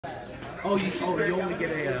You only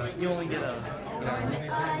get a.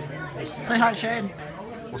 Say hi, Shane.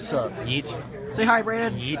 What's up? Yeet. Say hi,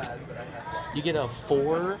 Brayden. Yeet. You get a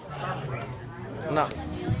 4. No.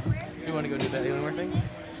 You want to go do that Alienware thing?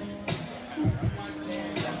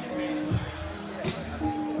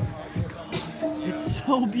 It's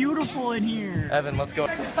so beautiful in here. Evan, let's go.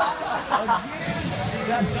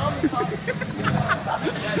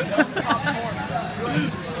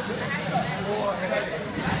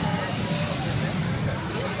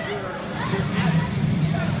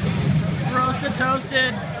 Roasted,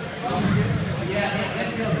 toasted.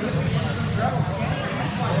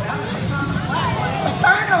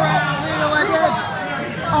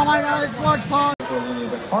 Oh my god, it's Large Pong.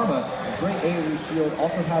 But Karma, a great AoE shield,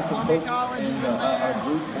 also has some poke and a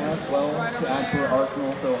root as well to add to her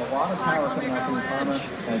arsenal. So a lot of power coming out from the Karma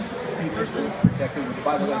and just to keep her Wolf protected, which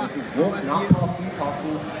by the way, this is Wolf, not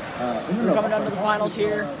Pasu. We're coming down to the finals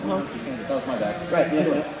here. That was my bad. Right, the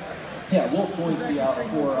other way. Yeah, Wolf going to be out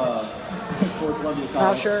for Columbia College.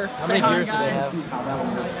 Not sure. How many viewers do they have? See how that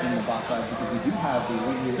one works in the boss side because we do have the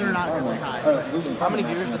Lulu. They're not going to say hi. How many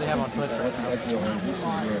viewers do they have on Twitch right now? As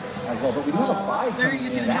well, but we do have a 5. There you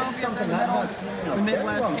see the That's something I've not seen in a The very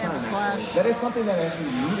Midwest long Campus time. Clash. Actually. That is something that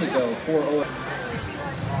actually needed though for OS.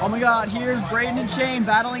 Oh my god, here's Brayden and Shane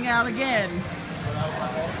battling out again.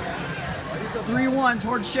 3-1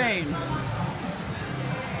 towards Shane.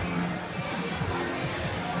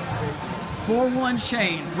 4-1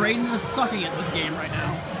 Shane. Brayden is sucking at this game right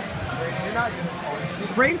now.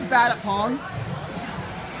 Brayden's bad at Pong.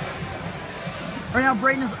 Right now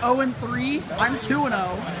Brayden is 0-3. I'm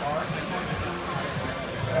 2-0.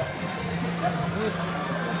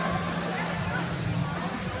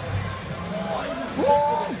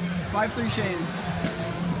 5-3 Shane.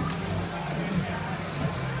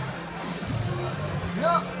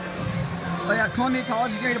 Oh yeah, Columbia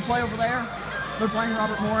College is ready to play over there. They're playing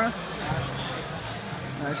Robert Morris.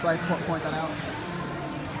 I should point that out.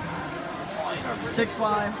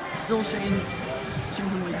 6-5, still Shane's in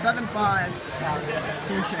the lead. 7-5,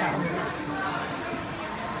 still Shane.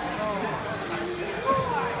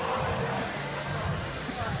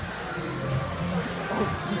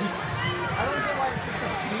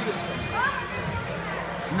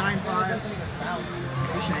 It's 9-5,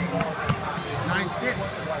 still Shane. 9-6,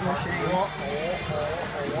 still Shane.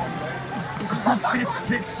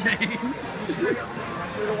 10-6 Shane.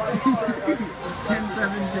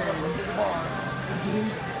 10-7 Shane.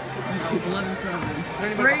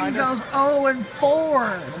 11-7. Brayden goes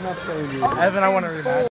 0-4. Evan, I want to rematch.